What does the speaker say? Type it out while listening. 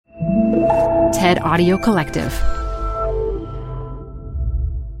TED Audio Collective.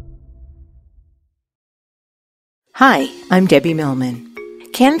 Hi, I'm Debbie Millman.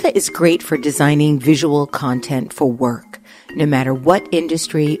 Canva is great for designing visual content for work, no matter what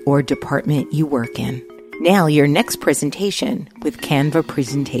industry or department you work in. Now, your next presentation with Canva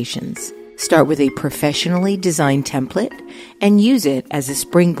Presentations. Start with a professionally designed template and use it as a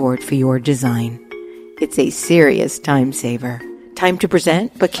springboard for your design. It's a serious time saver. Time to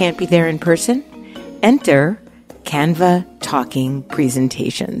present but can't be there in person? Enter Canva Talking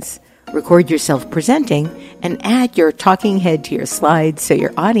Presentations. Record yourself presenting and add your talking head to your slides so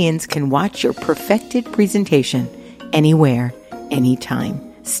your audience can watch your perfected presentation anywhere, anytime.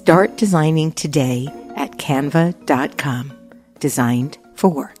 Start designing today at canva.com. Designed for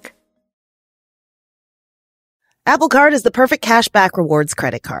work. Apple Card is the perfect cashback rewards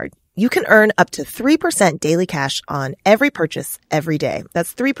credit card. You can earn up to 3% daily cash on every purchase every day.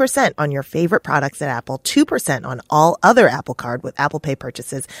 That's 3% on your favorite products at Apple, 2% on all other Apple Card with Apple Pay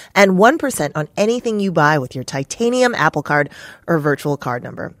purchases, and 1% on anything you buy with your titanium Apple Card or virtual card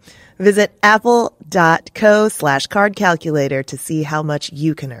number. Visit apple.co/card calculator to see how much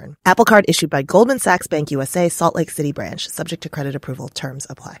you can earn. Apple Card issued by Goldman Sachs Bank USA, Salt Lake City branch. Subject to credit approval. Terms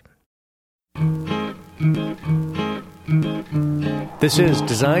apply. This is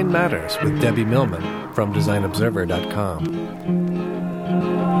Design Matters with Debbie Millman from DesignObserver.com.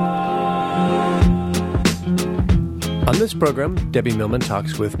 On this program, Debbie Millman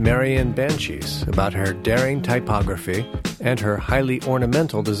talks with Marianne Banshees about her daring typography and her highly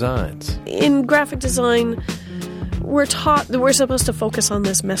ornamental designs. In graphic design, we're taught that we're supposed to focus on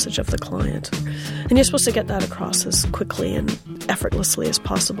this message of the client. And you're supposed to get that across as quickly and effortlessly as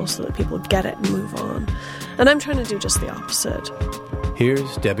possible so that people get it and move on. And I'm trying to do just the opposite.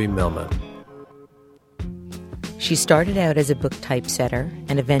 Here's Debbie Millman. She started out as a book typesetter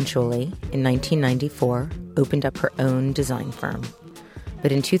and eventually, in 1994, opened up her own design firm.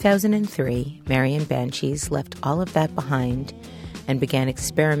 But in 2003, Marianne Banshees left all of that behind and began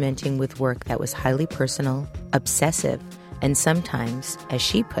experimenting with work that was highly personal, obsessive, and sometimes, as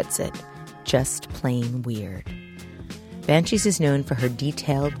she puts it, just plain weird. Banshees is known for her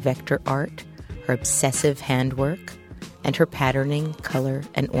detailed vector art, her obsessive handwork, and her patterning, color,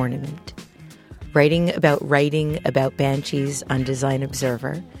 and ornament. Writing about Banshees on Design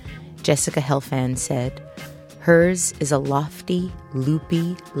Observer, Jessica Helfand said, "Hers is a lofty,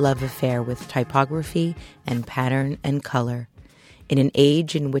 loopy love affair with typography and pattern and color. In an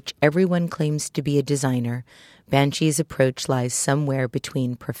age in which everyone claims to be a designer, Banshees' approach lies somewhere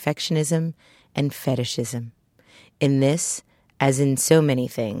between perfectionism and fetishism. In this, as in so many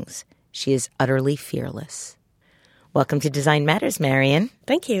things, she is utterly fearless." Welcome to Design Matters, Marianne.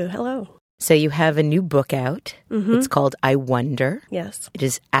 Thank you. Hello. So you have a new book out. Mm-hmm. It's called I Wonder. Yes. It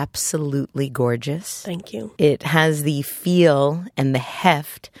is absolutely gorgeous. Thank you. It has the feel and the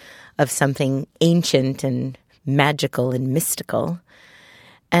heft of something ancient and magical and mystical.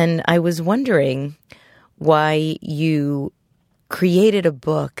 And I was wondering why you created a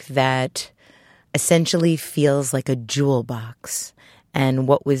book that essentially feels like a jewel box, and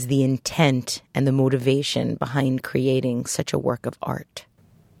what was the intent and the motivation behind creating such a work of art.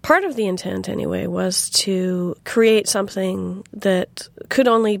 Part of the intent, anyway, was to create something that could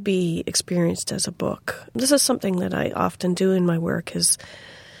only be experienced as a book. This is something that I often do in my work, is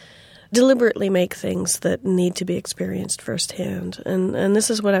deliberately make things that need to be experienced firsthand. And this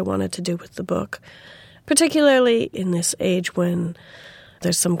is what I wanted to do with the book, particularly in this age when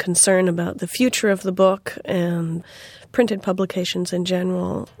there's some concern about the future of the book and printed publications in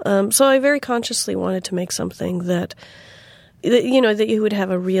general. So I very consciously wanted to make something that you would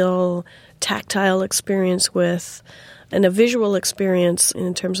have a real tactile experience with, and a visual experience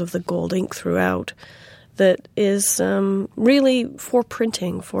in terms of the gold ink throughout, that is really for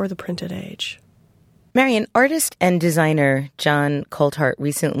printing, for the printed age. Marianne, artist and designer John Coulthart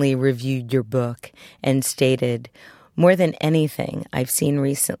recently reviewed your book and stated, "More than anything I've seen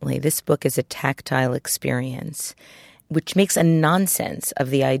recently, this book is a tactile experience," which makes a nonsense of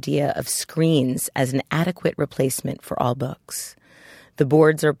the idea of screens as an adequate replacement for all books. The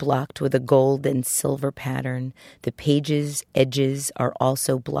boards are blocked with a gold and silver pattern. The pages' edges are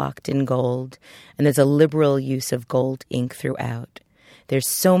also blocked in gold, and there's a liberal use of gold ink throughout. There's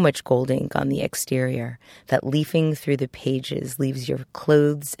so much gold ink on the exterior that leafing through the pages leaves your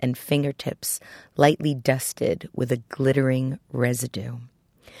clothes and fingertips lightly dusted with a glittering residue.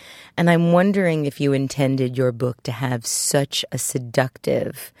 And I'm wondering if you intended your book to have such a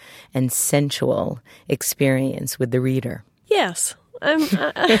seductive and sensual experience with the reader. Yes.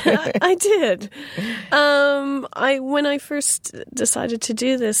 I did. When I first decided to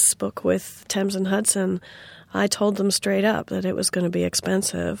do this book with Thames and Hudson, I told them straight up that it was going to be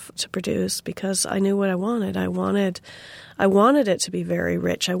expensive to produce because I knew what I wanted. I wanted it to be very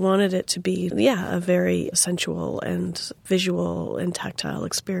rich. I wanted it to be, a very sensual and visual and tactile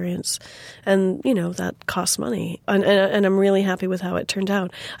experience. And, that costs money. And I'm really happy with how it turned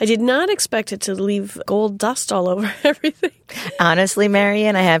out. I did not expect it to leave gold dust all over everything. Honestly,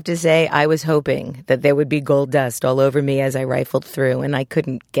 Marian, I have to say, I was hoping that there would be gold dust all over me as I rifled through, and I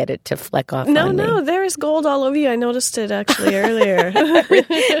couldn't get it to fleck off on me. No, there is gold all over you. I noticed it actually earlier.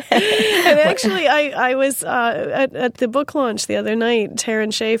 And actually, I was at the book launch the other night.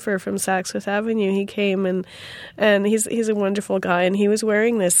 Taryn Schaefer from Saks Fifth Avenue, he came and he's a wonderful guy, and he was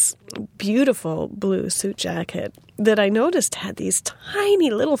wearing this beautiful blue suit jacket that I noticed had these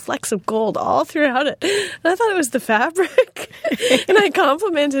tiny little flecks of gold all throughout it. And I thought it was the fabric. And I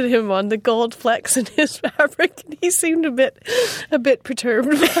complimented him on the gold flecks in his fabric, and he seemed a bit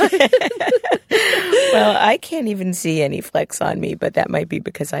perturbed by it. Well, I can't even see any flecks on me, but that might be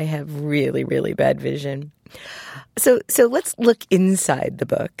because I have really, really bad vision. So let's look inside the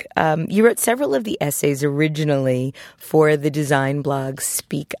book. You wrote several of the essays originally for the design blog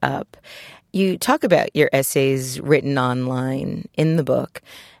Speak Up. You talk about your essays written online in the book,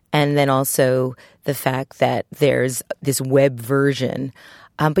 and then also the fact that there's this web version.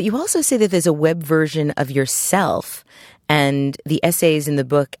 But you also say that there's a web version of yourself and the essays in the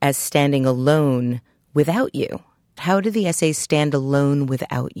book as standing alone without you. How do the essays stand alone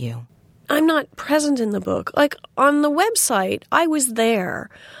without you? I'm not present in the book. Like on the website, I was there.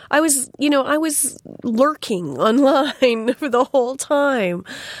 I was lurking online for the whole time.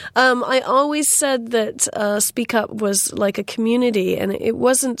 I always said that Speak Up was like a community, and it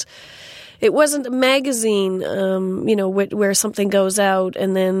wasn't a magazine, where something goes out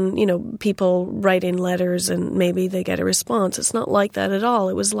and then, people write in letters and maybe they get a response. It's not like that at all.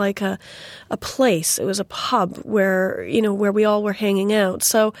 It was like a place. It was a pub where we all were hanging out.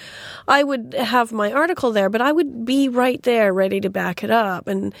 So I would have my article there, but I would be right there ready to back it up.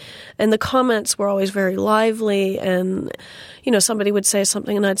 And the comments were always very lively, and, somebody would say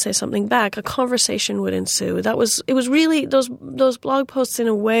something and I'd say something back. A conversation would ensue. It was really, those blog posts in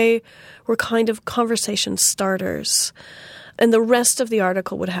a way were kind of conversation starters. And the rest of the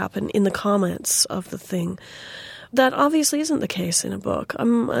article would happen in the comments of the thing. That obviously isn't the case in a book.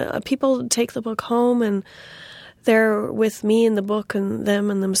 People take the book home and they're with me in the book and them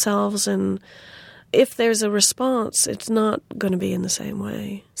and themselves, and if there's a response, it's not going to be in the same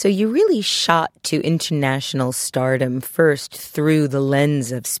way. So you really shot to international stardom first through the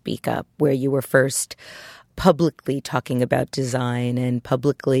lens of Speak Up, where you were first publicly talking about design and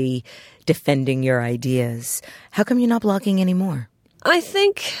publicly defending your ideas. How come you're not blogging anymore? I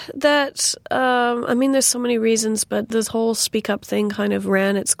think that, there's so many reasons, but this whole Speak Up thing kind of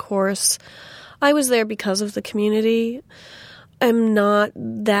ran its course. I was there because of the community. I'm not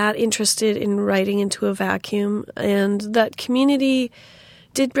that interested in writing into a vacuum, and that community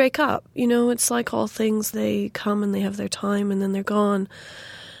did break up. It's like all things, they come and they have their time and then they're gone.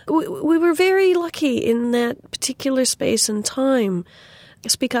 We were very lucky in that particular space and time.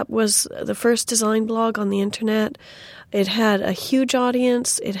 Speak Up was the first design blog on the internet. It had a huge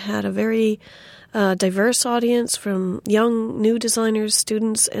audience. It had a very diverse audience from young, new designers,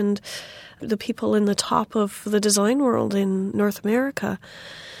 students, and the people in the top of the design world in North America.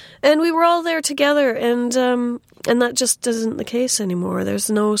 And we were all there together, and that just isn't the case anymore. There's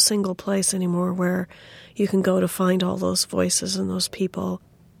no single place anymore where you can go to find all those voices and those people.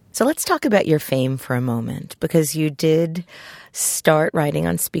 So let's talk about your fame for a moment, because you did start writing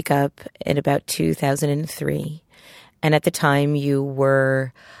on Speak Up in about 2003. And at the time, you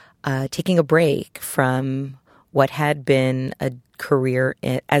were taking a break from what had been a career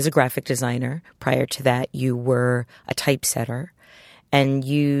as a graphic designer. Prior to that, you were a typesetter. And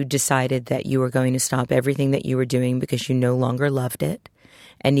you decided that you were going to stop everything that you were doing because you no longer loved it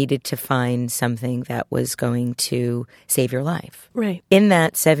and needed to find something that was going to save your life. Right. In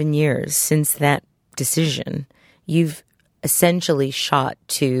that 7 years since that decision, you've essentially shot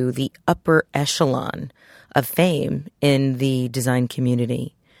to the upper echelon of fame in the design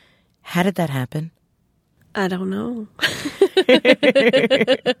community. How did that happen? I don't know.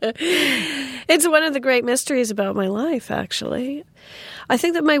 It's one of the great mysteries about my life, actually. I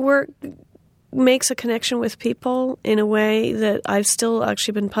think that my work makes a connection with people in a way that I've still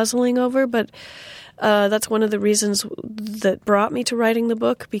actually been puzzling over, but that's one of the reasons that brought me to writing the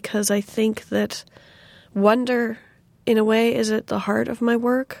book, because I think that wonder, in a way, is at the heart of my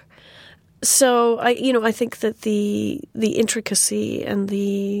work. So I think that the intricacy and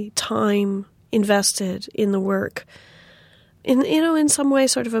the time invested in the work, in some way,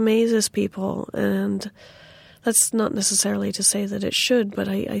 sort of amazes people, and that's not necessarily to say that it should, but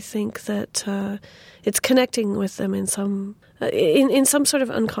I think that it's connecting with them in some sort of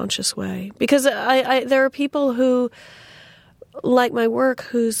unconscious way, because there are people who like my work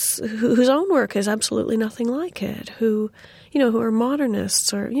whose own work is absolutely nothing like it, who are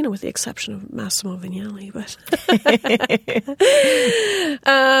modernists, or, with the exception of Massimo Vignelli, but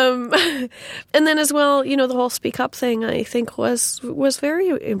and then as well, the whole Speak Up thing, I think was very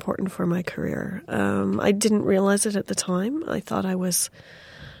important for my career. I didn't realize it at the time. I thought I was,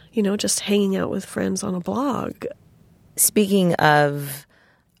 just hanging out with friends on a blog. Speaking of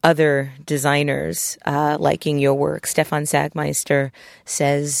other designers liking your work, Stefan Sagmeister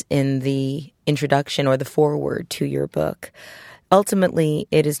says in the introduction or the foreword to your book, ultimately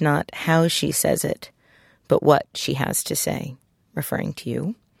it is not how she says it, but what she has to say, referring to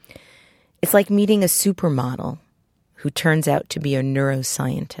you. It's like meeting a supermodel who turns out to be a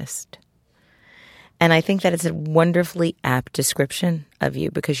neuroscientist. And I think that it's a wonderfully apt description of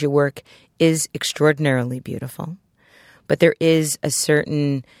you, because your work is extraordinarily beautiful. But there is a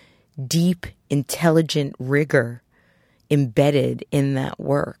certain deep, intelligent rigor embedded in that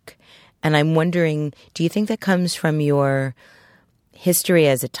work. And I'm wondering, do you think that comes from your history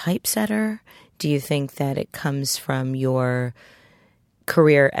as a typesetter? Do you think that it comes from your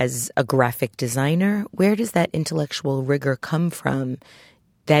career as a graphic designer? Where does that intellectual rigor come from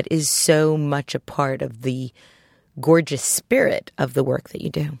that is so much a part of the gorgeous spirit of the work that you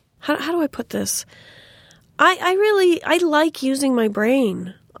do? How do I put this? I like using my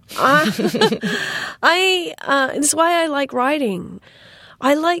brain. It's why I like writing.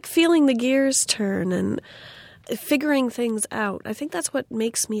 I like feeling the gears turn and figuring things out. I think that's what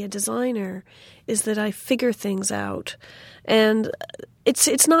makes me a designer, is that I figure things out. And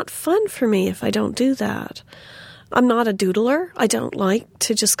it's not fun for me if I don't do that. I'm not a doodler. I don't like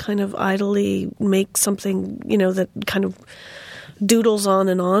to just kind of idly make something, that kind of doodles on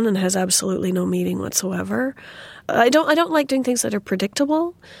and has absolutely no meaning whatsoever. I don't like doing things that are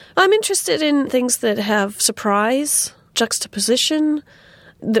predictable. I'm interested in things that have surprise, juxtaposition,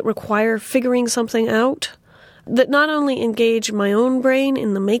 that require figuring something out, that not only engage my own brain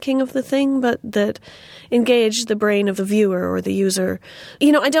in the making of the thing, but that engage the brain of the viewer or the user.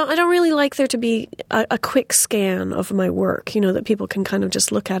 I don't really like there to be a quick scan of my work, that people can kind of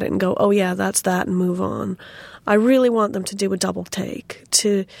just look at it and go, oh yeah, that's that, and move on. I really want them to do a double take,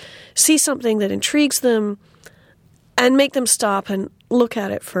 to see something that intrigues them and make them stop and look at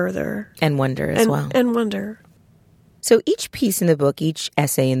it further. And wonder as well. And wonder. So each piece in the book, each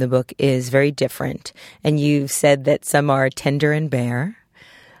essay in the book is very different. And you've said that some are tender and bare,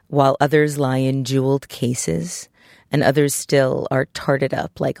 while others lie in jeweled cases, and others still are tarted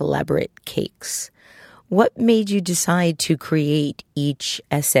up like elaborate cakes. What made you decide to create each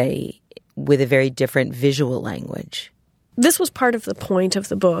essay with a very different visual language? This was part of the point of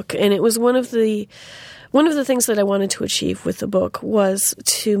the book, and it was one of the things that I wanted to achieve with the book was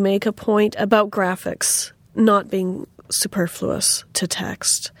to make a point about graphics not being superfluous to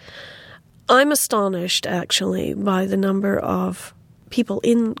text. I'm astonished, actually, by the number of people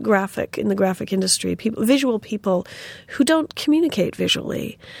in the graphic industry, visual people who don't communicate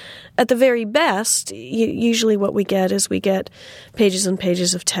visually. At the very best, usually what we get is pages and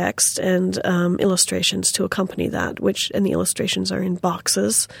pages of text and illustrations to accompany that, and the illustrations are in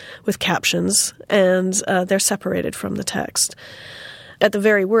boxes with captions, and they're separated from the text. At the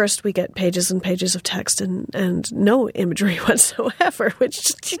very worst, we get pages and pages of text and no imagery whatsoever,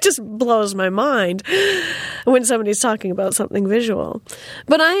 which just blows my mind when somebody's talking about something visual.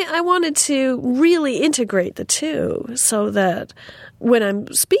 But I wanted to really integrate the two so that when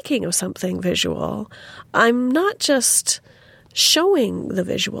I'm speaking of something visual, I'm not just showing the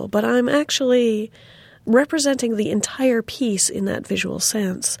visual, but I'm actually representing the entire piece in that visual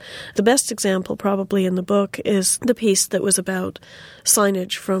sense. The best example probably in the book is the piece that was about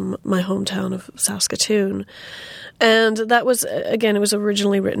signage from my hometown of Saskatoon. And that was, again, it was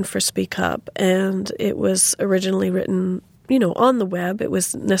originally written for Speak Up, and it was originally written, on the web. It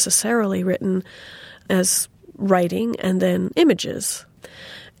was necessarily written as writing and then images.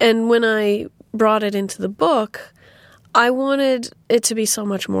 And when I brought it into the book, I wanted it to be so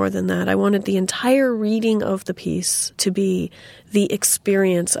much more than that. I wanted the entire reading of the piece to be the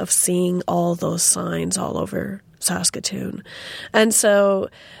experience of seeing all those signs all over Saskatoon. And so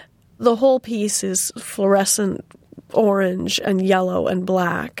the whole piece is fluorescent orange and yellow and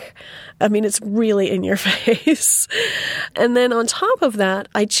black. I mean, it's really in your face. And then on top of that,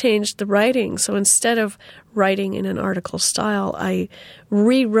 I changed the writing. So instead of writing in an article style, I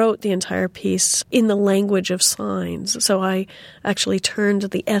rewrote the entire piece in the language of signs. So I actually turned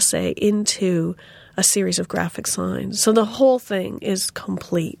the essay into a series of graphic signs. So the whole thing is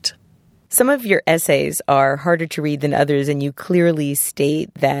complete. Some of your essays are harder to read than others, and you clearly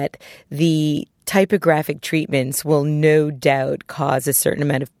state that the typographic treatments will no doubt cause a certain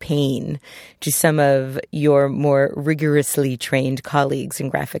amount of pain to some of your more rigorously trained colleagues in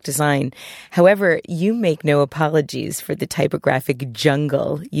graphic design. However, you make no apologies for the typographic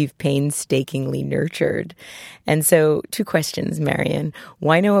jungle you've painstakingly nurtured. And so, 2 questions, Marian.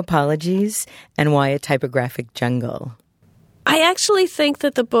 Why no apologies, and why a typographic jungle? I actually think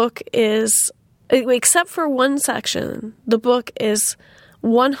that the book is, except for one section, the book is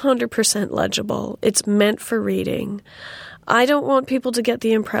 100% legible. It's meant for reading. I don't want people to get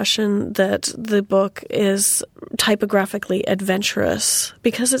the impression that the book is typographically adventurous,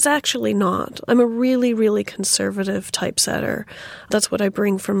 because it's actually not. I'm a really, really conservative typesetter. That's what I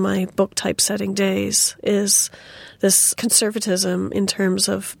bring from my book typesetting days, is this conservatism in terms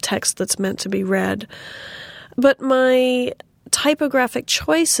of text that's meant to be read. But my typographic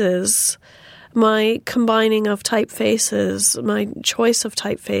choices, my combining of typefaces, my choice of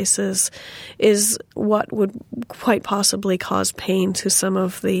typefaces is what would quite possibly cause pain to some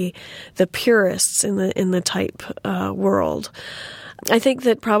of the purists in the type world. I think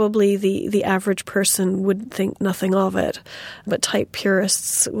that probably the average person would think nothing of it, but type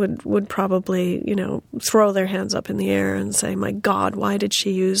purists would probably, throw their hands up in the air and say, my God, why did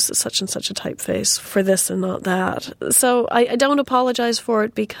she use such and such a typeface for this and not that? So I don't apologize for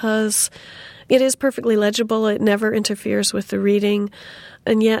it, because it is perfectly legible. It never interferes with the reading.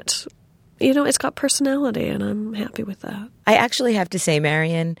 And yet, it's got personality, and I'm happy with that. I actually have to say,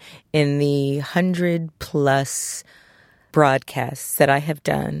 Marian, in the 100+ broadcasts that I have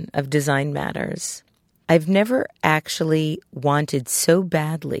done of Design Matters, I've never actually wanted so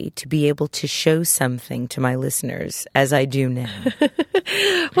badly to be able to show something to my listeners as I do now.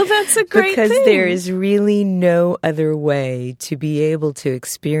 Well, that's a great thing. Because there is really no other way to be able to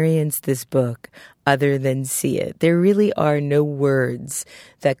experience this book other than see it. There really are no words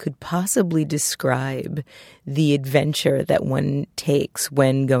that could possibly describe the adventure that one takes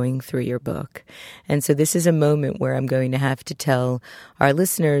when going through your book. And so this is a moment where I'm going to have to tell our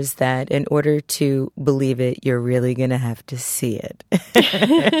listeners that in order to believe it, you're really going to have to see it.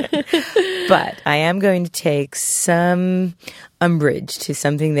 But I am going to take some umbrage to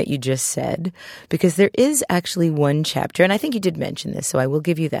something that you just said, because there is actually one chapter, and I think you did mention this, so I will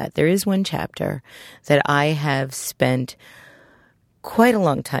give you that. There is one chapter that I have spent quite a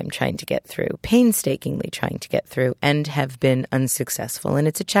long time trying to get through, painstakingly trying to get through, and have been unsuccessful. And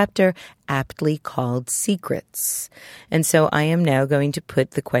it's a chapter aptly called Secrets. And so I am now going to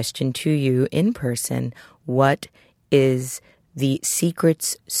put the question to you in person. What is the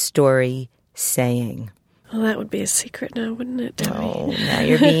Secrets story saying? Well, that would be a secret now, wouldn't it, Debbie? Oh,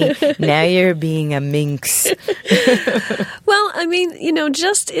 now you're being a minx. Well, I mean,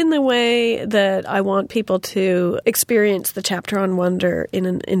 just in the way that I want people to experience the chapter on wonder in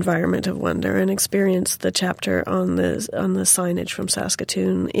an environment of wonder, and experience the chapter on the signage from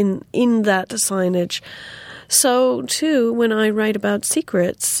Saskatoon in that signage. So, too, when I write about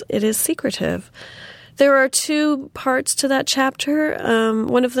secrets, it is secretive. There are 2 parts to that chapter.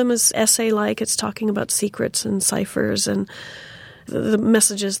 One of them is essay-like. It's talking about secrets and ciphers and the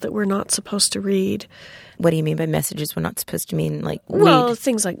messages that we're not supposed to read. What do you mean by messages we're not supposed to mean? Like, well, read?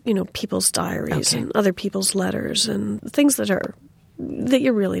 Things like, people's diaries and other people's letters and things that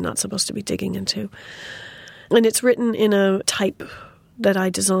you're really not supposed to be digging into. And it's written in a type that I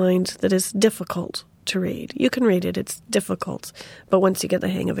designed that is difficult to read. You can read it. It's difficult. But once you get the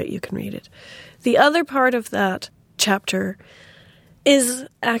hang of it, you can read it. The other part of that chapter is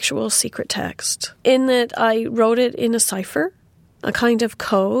actual secret text, in that I wrote it in a cipher, a kind of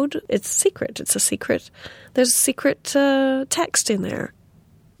code. It's secret. It's a secret. There's secret text in there.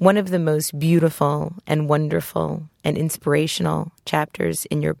 One of the most beautiful and wonderful and inspirational chapters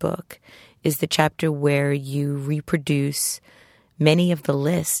in your book is the chapter where you reproduce many of the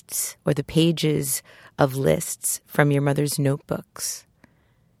lists or the pages of lists from your mother's notebooks.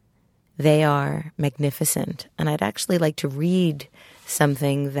 They are magnificent, and I'd actually like to read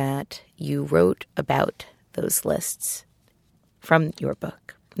something that you wrote about those lists from your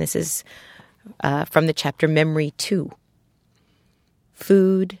book. This is from the chapter Memory 2.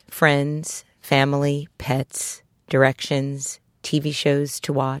 Food, friends, family, pets, directions, TV shows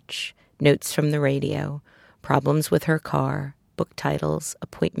to watch, notes from the radio, problems with her car, book titles,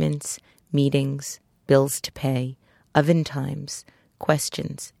 appointments, meetings, bills to pay, oven times,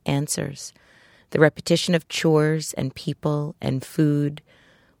 questions, answers, the repetition of chores and people and food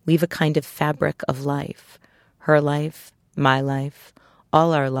weave a kind of fabric of life. Her life, my life,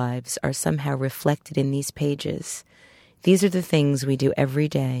 all our lives are somehow reflected in these pages. These are the things we do every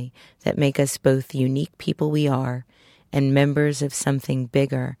day that make us both the unique people we are and members of something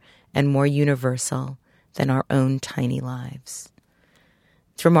bigger and more universal than our own tiny lives.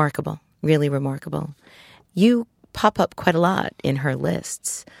 It's remarkable, really remarkable. You pop up quite a lot in her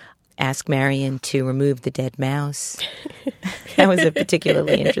lists. Ask Marion to remove the dead mouse. That was a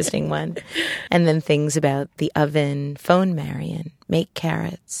particularly interesting one. And then things about the oven, phone Marion, make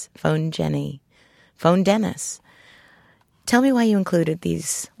carrots, phone Jenny, phone Dennis. Tell me why you included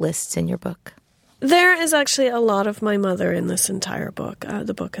these lists in your book. There is actually a lot of my mother in this entire book.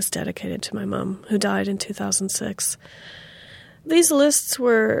 The book is dedicated to my mom, who died in 2006. These lists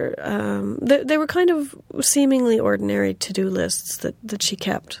were, they were kind of seemingly ordinary to-do lists that she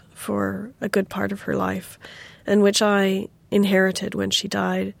kept for a good part of her life, and which I inherited when she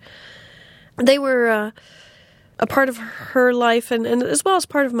died. They were a part of her life, and as well as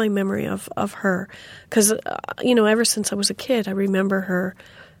part of my memory of her. Because, ever since I was a kid, I remember her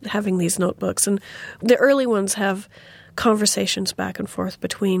having these notebooks. And the early ones have conversations back and forth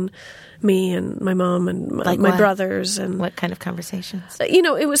between me and my mom and my brothers. And what kind of conversations?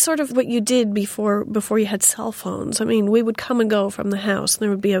 It was sort of what you did before you had cell phones. I mean, we would come and go from the house, and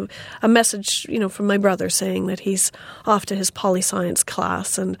there would be a message, from my brother saying that he's off to his poli-science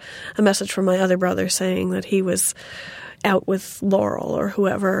class, and a message from my other brother saying that he was out with Laurel or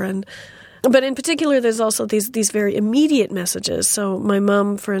whoever. But in particular, there's also these very immediate messages. So my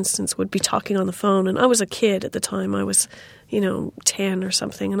mom, for instance, would be talking on the phone, and I was a kid at the time. I was, 10 or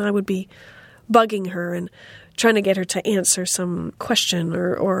something, and I would be bugging her and trying to get her to answer some question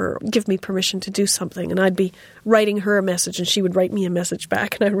or give me permission to do something. And I'd be writing her a message, and she would write me a message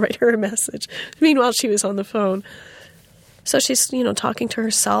back, and I'd write her a message. Meanwhile, she was on the phone. So she's, talking to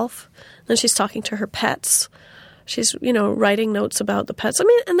herself, then she's talking to her pets. She's, writing notes about the pets. I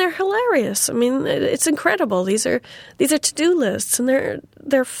mean, and they're hilarious. I mean, it's incredible. These are to-do lists, and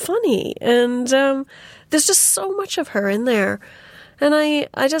they're funny. And there's just so much of her in there. And I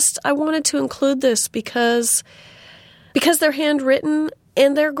wanted to include this because they're handwritten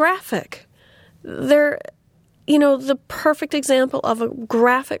and they're graphic. They're, the perfect example of a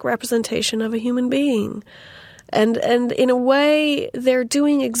graphic representation of a human being. And in a way, they're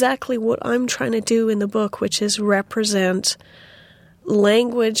doing exactly what I'm trying to do in the book, which is represent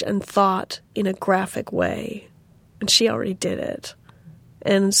language and thought in a graphic way. And she already did it.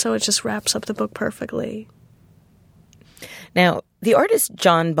 And so it just wraps up the book perfectly. Now, the artist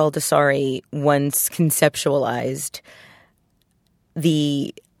John Baldessari once conceptualized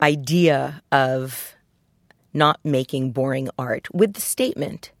the idea of not making boring art with the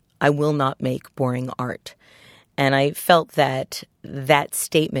statement, "I will not make boring art." And I felt that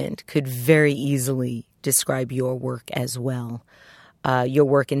statement could very easily describe your work as well. Your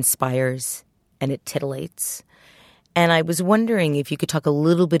work inspires and it titillates. And I was wondering if you could talk a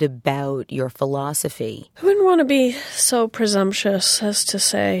little bit about your philosophy. I wouldn't want to be so presumptuous as to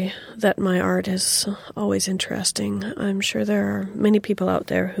say that my art is always interesting. I'm sure there are many people out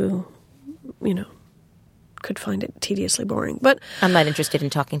there who, could find it tediously boring. But I'm not interested in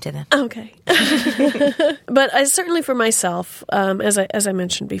talking to them. Okay. But certainly for myself, as I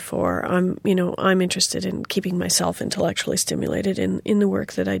mentioned before, I'm interested in keeping myself intellectually stimulated in the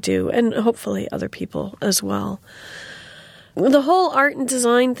work that I do, and hopefully other people as well. The whole art and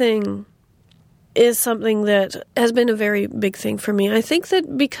design thing is something that has been a very big thing for me. I think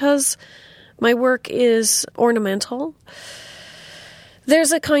that because my work is ornamental,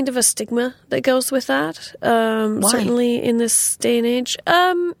 there's a kind of a stigma that goes with that, certainly in this day and age.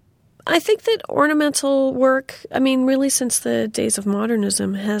 I think that ornamental work, really since the days of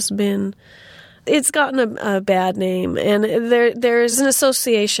modernism, it's gotten a bad name. And there's an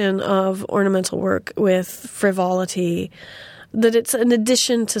association of ornamental work with frivolity, that it's an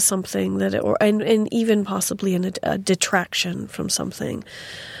addition to something, and even possibly a detraction from something.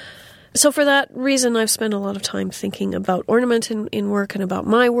 So for that reason, I've spent a lot of time thinking about ornament in work, and about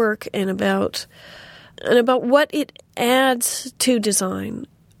my work, and about what it adds to design.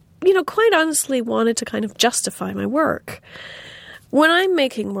 Quite honestly wanted to kind of justify my work. When I'm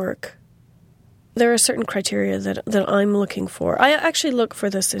making work, there are certain criteria that I'm looking for. I actually look for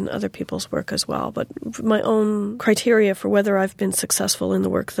this in other people's work as well, but my own criteria for whether I've been successful in the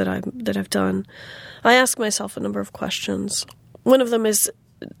work that I've done, I ask myself a number of questions. One of them is,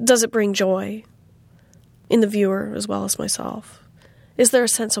 does it bring joy? in the viewer as well as myself? Is there a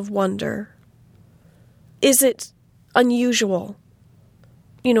sense of wonder? Is it unusual?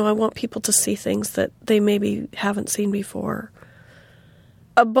 You know, I want people to see things that they maybe haven't seen before.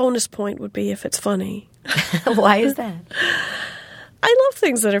 A bonus point would be if it's funny. Why is that? I love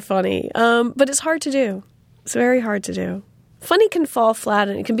things that are funny, but it's hard to do. It's very hard to do. Funny can fall flat,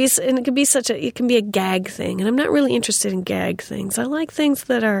 and it can be a gag thing, and I'm not really interested in gag things. I like things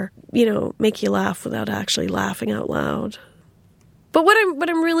that are, you know, make you laugh without actually laughing out loud. But what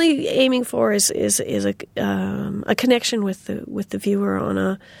I'm really aiming for is a connection with the viewer on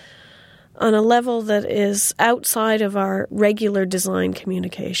a level that is outside of our regular design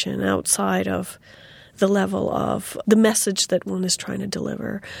communication, outside of the level of the message that one is trying to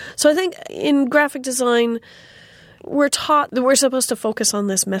deliver. So I think in graphic design, we're taught that we're supposed to focus on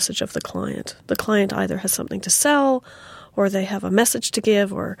this message of the client. The client either has something to sell, or they have a message to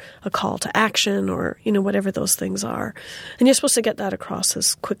give, or a call to action, or, you know, whatever those things are. And you're supposed to get that across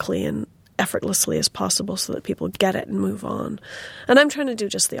as quickly and effortlessly as possible so that people get it and move on. And I'm trying to do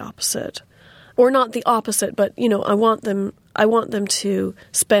just the opposite. Or not the opposite, but, you know, I want them to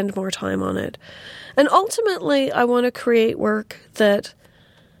spend more time on it. And ultimately, I want to create work that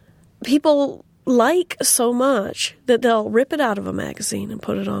people like so much that they'll rip it out of a magazine and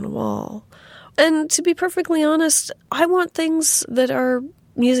put it on a wall. And to be perfectly honest, I want things that are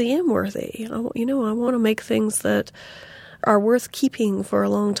museum-worthy. I want to make things that are worth keeping for a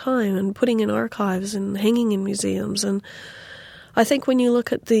long time and putting in archives and hanging in museums. And I think when you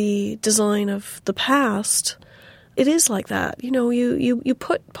look at the design of the past, it is like that. You know, you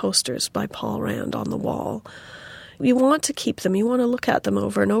put posters by Paul Rand on the wall. You want to keep them. You want to look at them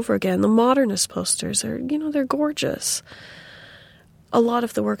over and over again. The modernist posters are, you know, they're gorgeous. A lot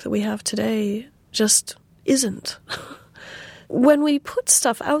of the work that we have today just isn't. When we put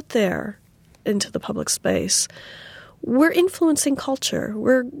stuff out there into the public space, we're influencing culture.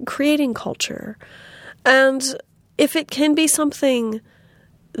 We're creating culture. And if it can be something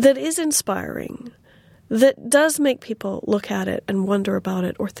that is inspiring, that does make people look at it and wonder about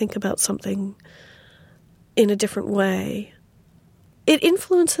it or think about something in a different way, it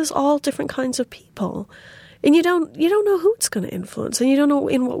influences all different kinds of people. And you don't know who it's going to influence, and you don't know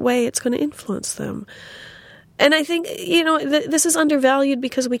in what way it's going to influence them. And I think, you know, this is undervalued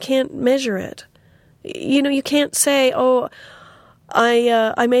because we can't measure it. You know, you can't say, oh,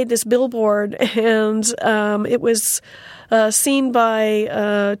 I made this billboard and it was seen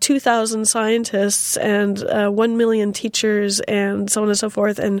by 2,000 scientists and 1 million teachers and so on and so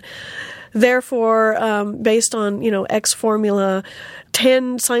forth, and therefore, based on, you know, X formula,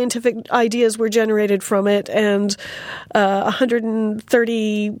 10 scientific ideas were generated from it, and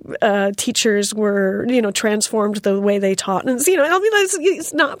 130 teachers were, you know, transformed the way they taught. And, you know, I mean,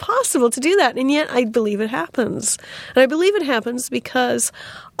 it's not possible to do that, and yet I believe it happens. And I believe it happens because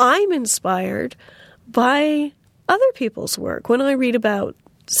I'm inspired by other people's work. When I read about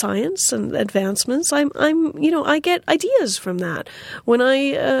science and advancements, I'm you know, I get ideas from that. When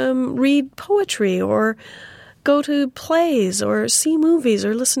I read poetry or go to plays or see movies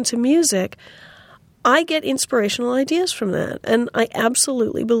or listen to music, I get inspirational ideas from that. And I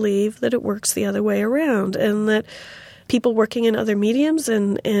absolutely believe that it works the other way around, and that people working in other mediums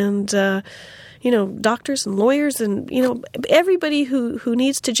and you know, doctors and lawyers and, you know, everybody who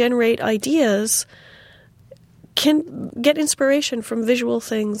needs to generate ideas can get inspiration from visual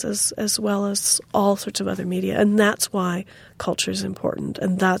things as well as all sorts of other media. And that's why culture is important.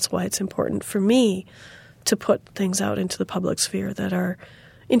 And that's why it's important for me to put things out into the public sphere that are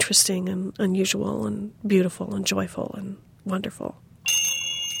interesting and unusual and beautiful and joyful and wonderful.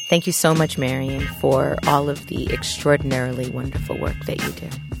 Thank you so much, Marion, for all of the extraordinarily wonderful work that you do.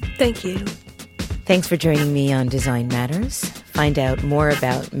 Thank you. Thanks for joining me on Design Matters. Find out more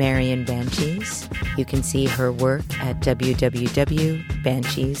about Marion Banshees. You can see her work at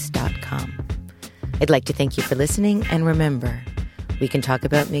www.banshees.com. I'd like to thank you for listening, and remember, we can talk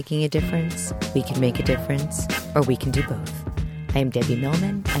about making a difference, we can make a difference, or we can do both. I am Debbie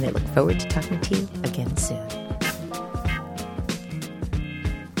Millman, and I look forward to talking to you again soon.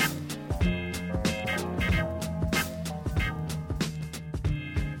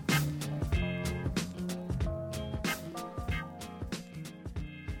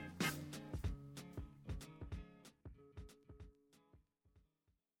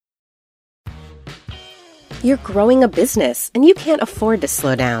 You're growing a business, and you can't afford to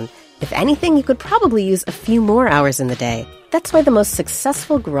slow down. If anything, you could probably use a few more hours in the day. That's why the most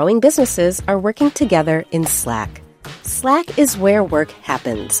successful growing businesses are working together in Slack. Slack is where work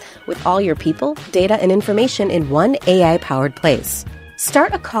happens, with all your people, data, and information in one AI-powered place.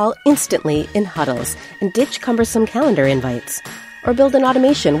 Start a call instantly in Huddles and ditch cumbersome calendar invites. Or build an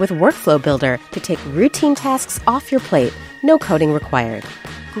automation with Workflow Builder to take routine tasks off your plate, no coding required.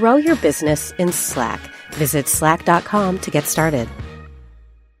 Grow your business in Slack. Visit slack.com to get started.